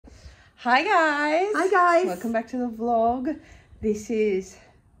Hi guys! Hi guys! Welcome back to the vlog. This is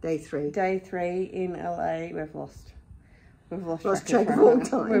day three. Day 3 in LA. We've lost track of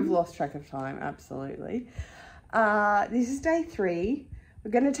time. We've lost track of time, absolutely. This is day 3. We're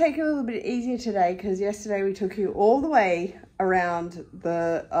going to take it a little bit easier today because yesterday we took you all the way around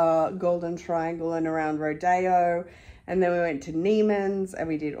the Golden Triangle and around Rodeo, and then we went to Neiman's and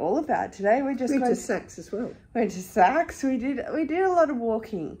we did all of that. Today we're just going to Saks as well. Went to Saks. We did a lot of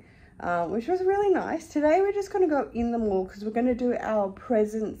walking, which was really nice. Today we're just going to go in the mall because we're going to do our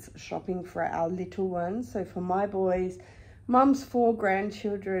presents shopping for our little ones. So for my boys, Mum's 4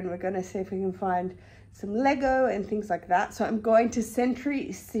 grandchildren, we're going to see if we can find some Lego and things like that. So I'm going to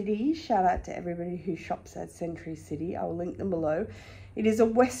Century City. Shout out to everybody who shops at Century City. I'll link them below. It is a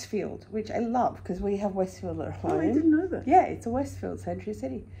Westfield, which I love because we have Westfield at home. Oh, I didn't know that. Yeah, it's a Westfield, Century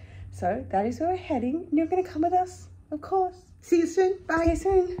City. So that is where we're heading. And you're going to come with us, of course. See you soon. Bye. See you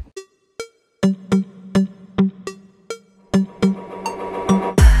soon.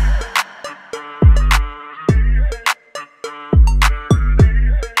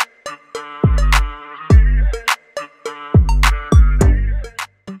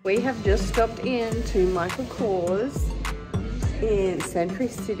 We have just stopped in to Michael Kors in Century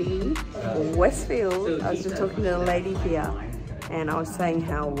City, Westfield. I was just talking to the lady here and I was saying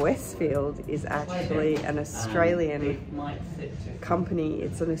how Westfield is actually an Australian company.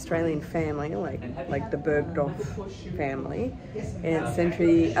 It's an Australian family, like the Bergdorf family. And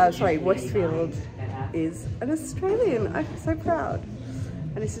Westfield is an Australian. I'm so proud.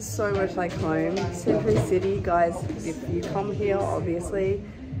 And this is so much like home. Century City, guys, if you come here, obviously,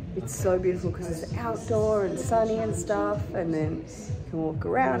 it's so beautiful because it's outdoor and sunny and stuff, and then you can walk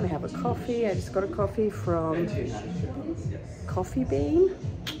around and have a coffee. I just got a coffee from Coffee Bean.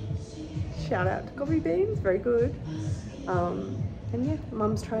 Shout out to Coffee Bean, it's very good. And yeah,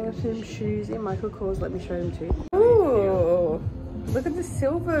 Mum's trying on some shoes in Michael Kors. Let me show them to you. Ooh, look at the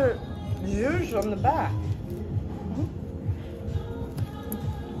silver zhuzh on the back.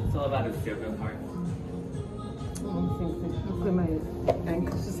 It's all about the silver part.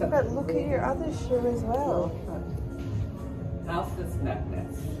 But look at your other shoe as well. How's this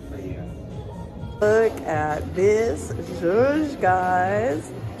necklace for you? Look at this zhuzh,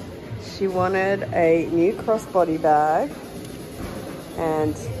 guys. She wanted a new crossbody bag,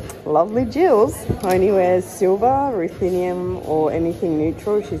 and lovely Jill's only wears silver, ruthenium, or anything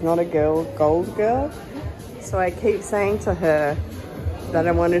neutral. She's not a gold girl. So I keep saying to her that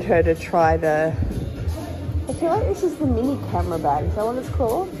I wanted her to try I feel like this is the mini camera bag. Is that what it's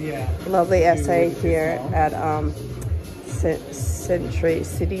called? Yeah. Lovely essay here at Century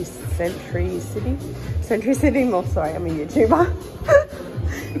City Mall. Sorry, I'm a YouTuber.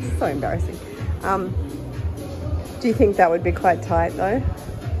 It's so embarrassing. Do you think that would be quite tight though?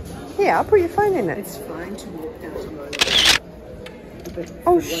 Yeah, I'll put your phone in it. It's fine to walk down to but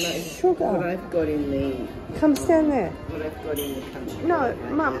oh, sugar. What I've got in the... Come stand there. What I've got in the country. No,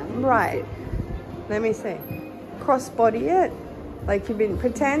 Mum, right. Let me see. Crossbody it. Like you've been,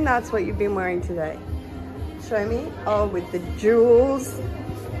 pretend that's what you've been wearing today. Show me. Oh, with the jewels.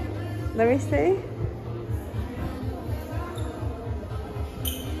 Let me see.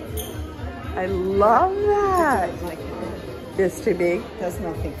 I love that. It's too big. There's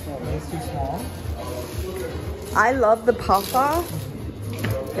nothing for me. It's too small. I love the puffer.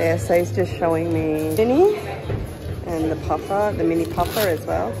 Yeah, so he's just showing me mini and the puffer, the mini puffer as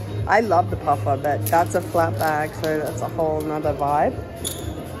well. I love the puffer, but that's a flat bag, so that's a whole nother vibe.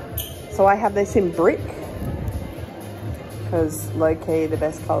 So I have this in brick because low-key the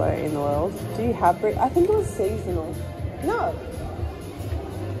best color in the world. Do you have brick? I think it was seasonal. No.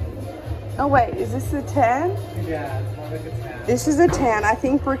 Oh wait, is this the tan? Yeah, it's more like a tan. This is a tan. I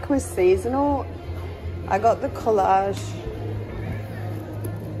think brick was seasonal. I got the collage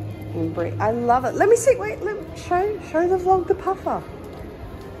in brick. I love it. Let me see. Wait, let me show the vlog the puffer.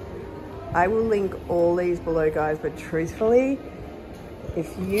 I will link all these below, guys, but truthfully,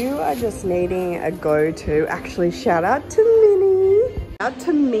 if you are just needing a go-to, actually shout out to Minnie. Shout out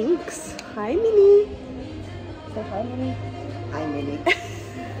to Minx. Hi, Minnie. Say hi, Minnie. Hi, Minnie.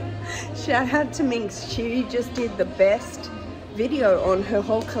 Shout out to Minx. She just did the best video on her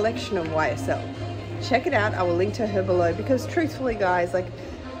whole collection of YSL. Check it out. I will link to her below because truthfully, guys, like,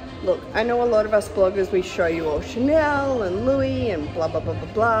 look, I know a lot of us bloggers, we show you all Chanel and Louis and blah, blah, blah,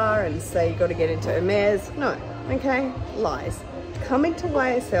 blah, blah, and say you got to get into Hermes. No, okay? Lies. Come into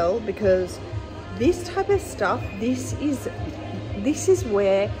YSL because this type of stuff, this is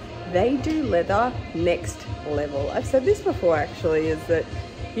where they do leather next level. I've said this before actually, is that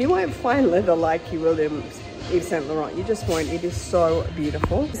you won't find leather like you will in Yves Saint Laurent. You just won't. It is so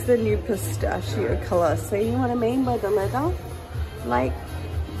beautiful. It's the new pistachio color. See what I mean by the leather? Like,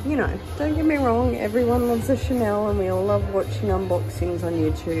 you know, don't get me wrong, everyone loves a Chanel and we all love watching unboxings on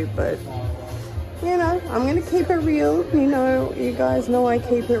YouTube, but you know, I'm gonna keep it real. You know, you guys know I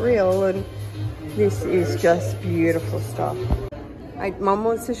keep it real, and this is just beautiful stuff. Mum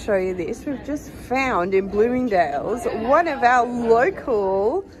wants to show you this. We've just found in Bloomingdale's one of our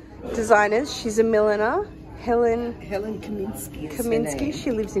local designers. She's a milliner, Helen Kaminsky.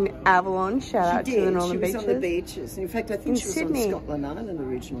 She lives in Avalon. Shout out to the Northern Beaches. She was on the beaches. In fact, I think she was Sydney. on Scotland Island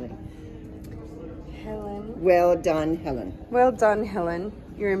originally. Helen. Well done, Helen. Well done, Helen.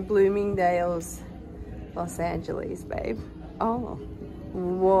 You're in Bloomingdale's, Los Angeles, babe. Oh,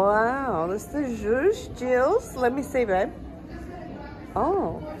 wow. That's the Zhuzh, Jills. Let me see, babe.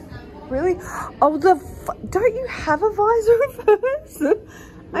 Oh, really? Oh, don't you have a visor of hers?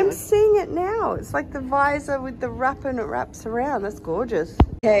 I'm seeing it now. It's like the visor with the wrap and it wraps around. That's gorgeous.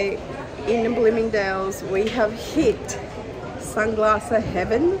 Okay, in Bloomingdale's, we have hit sunglass of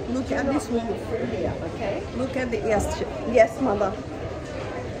heaven. Look at this one through here, okay? Look at the, yes, mother.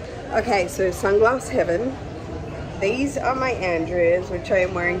 Okay, so sunglass heaven. These are my Andreas, which I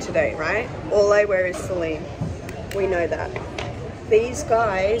am wearing today, right? All I wear is Celine. We know that. These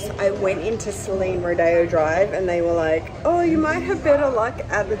guys, I went into Celine Rodeo Drive and they were like, oh, you might have better luck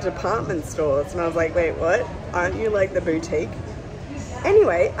at the department stores. And I was like, wait, what? Aren't you like the boutique?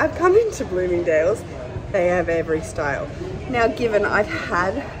 Anyway, I've come into Bloomingdale's. They have every style. Now, given I've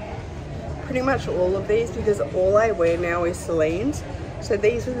had pretty much all of these because all I wear now is Celine's. So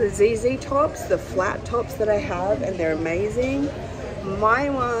these are the ZZ tops, the flat tops that I have, and they're amazing. My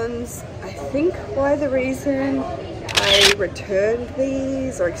ones, I think why the reason I returned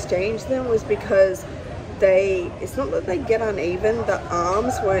these or exchanged them was because it's not that they get uneven, the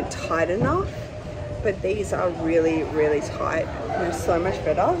arms weren't tight enough, but these are really, really tight. They're so much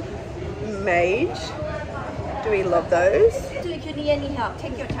better. Mage, do we love those? If you need any help,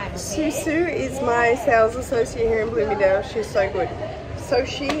 take your time, okay? Susu is my sales associate here in Bloomingdale. She's so good. So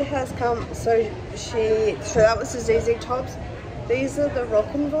she has come, so that was the ZZ tops. These are the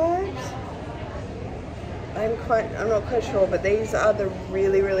Rockin' Vibes. I'm not quite sure, but these are the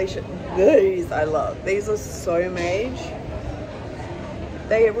really, these I love. These are so Mage.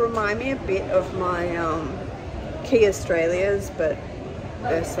 They remind me a bit of my Key Australias, but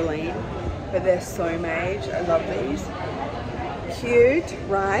they're Celine. But they're so Mage. I love these. Cute,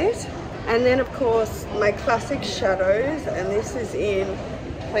 right? And then of course my classic shadows, and this is in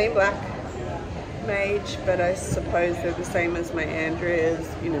plain black Mage, but I suppose they're the same as my Andreas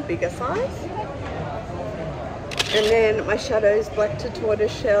in a bigger size. And then my shadows, black to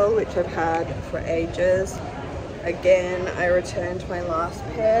tortoiseshell, which I've had for ages. Again, I returned my last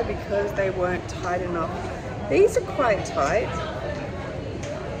pair because they weren't tight enough. These are quite tight.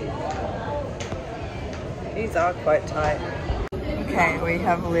 These are quite tight. Okay, we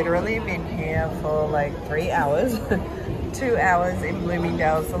have literally been here for like 3 hours. 2 hours in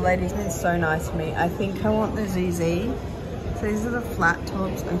Bloomingdale's. The lady's been so nice to me. I think I want the ZZ. So these are the flat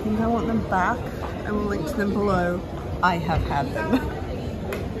tops. I think I want them back. I will link to them below. I have had them.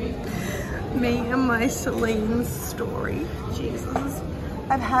 Me and my Celine story. Jesus.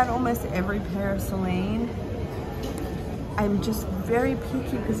 I've had almost every pair of Celine. I'm just very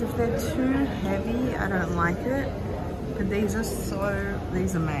picky because if they're too heavy, I don't like it. But these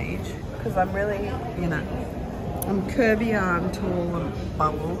are Mage. Because I'm really, you know, I'm curvy, I'm tall, I'm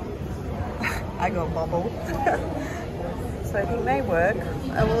bubble. I got bubble. So I think they work.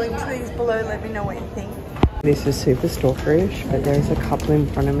 I will link to these below, let me know what you think. This is super stalkerish, but there's a couple in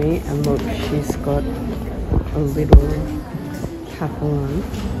front of me, and look, she's got a little cap on.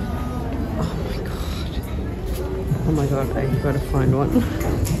 Oh my god, I've got to find one.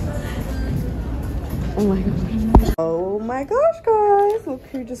 Oh my god. Oh my gosh, guys, look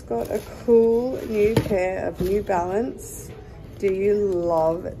who just got a cool new pair of New Balance. Do you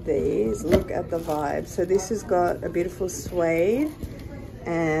love these? Look at the vibe. So this has got a beautiful suede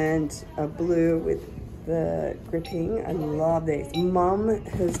and a blue with the gripping. I love these. Mum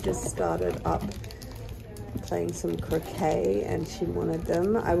has just started up playing some croquet and she wanted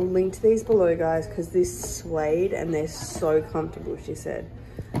them. I will link to these below, guys, because this suede and they're so comfortable, she said.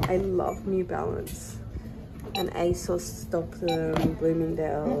 I love New Balance. And ASOS stock them,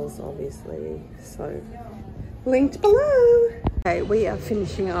 Bloomingdale's obviously, so linked below. Okay, we are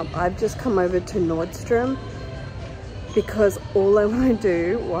finishing up. I've just come over to Nordstrom because all I want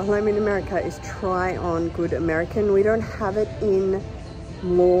to do while I'm in America is try on good American. We don't have it in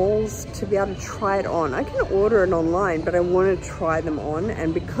malls to be able to try it on. I can order it online, but I want to try them on,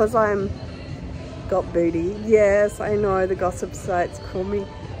 and because I'm got booty. Yes, I know the gossip sites call me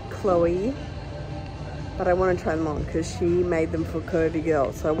Chloe, but I want to try them on because she made them for curvy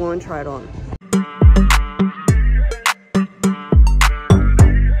girls, so I want to try it on.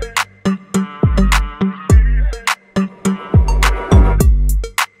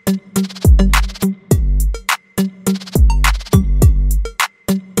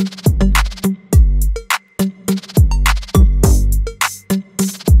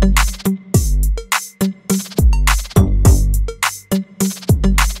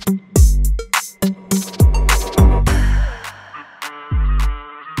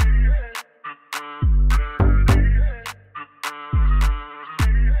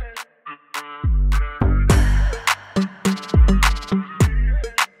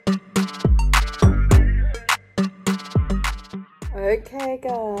 Okay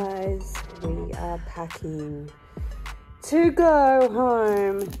guys, we are packing to go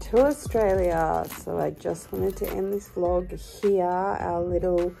home to Australia. So I just wanted to end this vlog here, our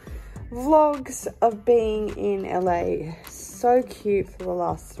little vlogs of being in LA. So cute for the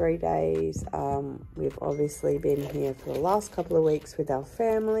last 3 days. We've obviously been here for the last couple of weeks with our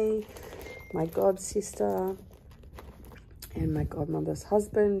family, my god sister and my godmother's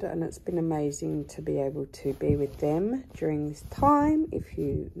husband, and it's been amazing to be able to be with them during this time, if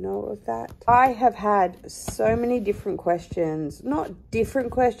you know of that. I have had so many different questions, not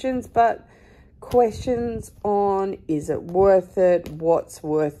different questions, but questions on, is it worth it, what's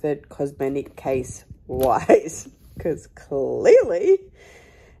worth it cosmetic case wise, because clearly,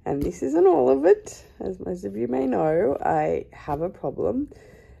 and this isn't all of it, as most of you may know, I have a problem.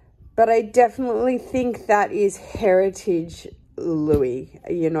 But I definitely think that is heritage Louis,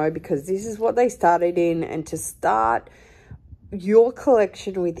 you know, because this is what they started in. And to start your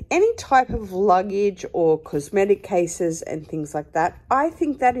collection with any type of luggage or cosmetic cases and things like that, I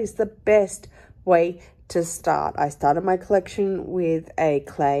think that is the best way to start. I started my collection with a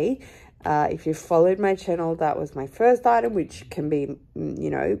clay. If you followed my channel, that was my first item, which can be, you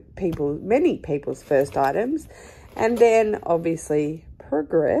know, many people's first items. And then obviously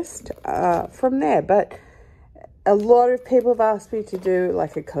progressed from there. But a lot of people have asked me to do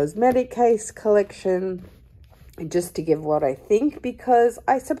like a cosmetic case collection, just to give what I think, because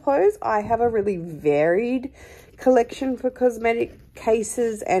I suppose I have a really varied collection for cosmetic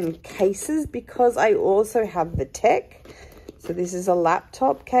cases and cases, because I also have the tech. So this is a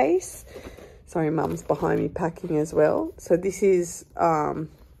laptop case. Sorry, mum's behind me packing as well. So this is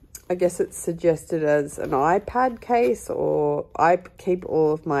I guess it's suggested as an iPad case, or I keep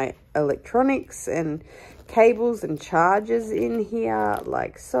all of my electronics and cables and chargers in here,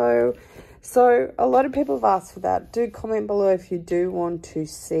 like so. So a lot of people have asked for that. Do comment below if you do want to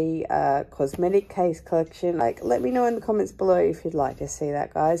see a cosmetic case collection. Like, let me know in the comments below if you'd like to see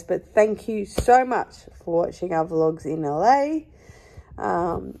that, guys. But thank you so much for watching our vlogs in LA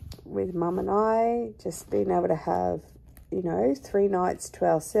with mum and I. Just being able to have, you know, 3 nights to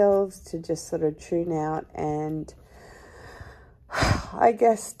ourselves to just sort of tune out and I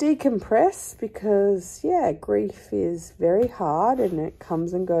guess decompress, because yeah, grief is very hard and it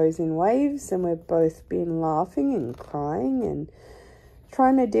comes and goes in waves, and we've both been laughing and crying and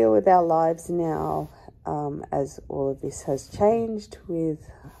trying to deal with our lives now, as all of this has changed with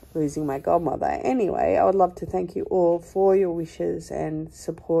losing my godmother. Anyway, I would love to thank you all for your wishes and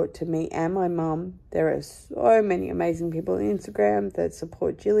support to me and my mum. There are so many amazing people on Instagram that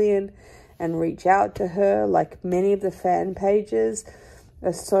support Jillian and reach out to her. Like, many of the fan pages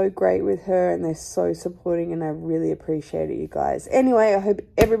are so great with her and they're so supporting, and I really appreciate it, you guys. Anyway, I hope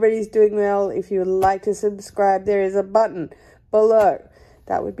everybody's doing well. If you would like to subscribe, there is a button below.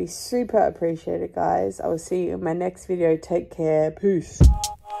 That would be super appreciated, guys. I will see you in my next video. Take care. Peace.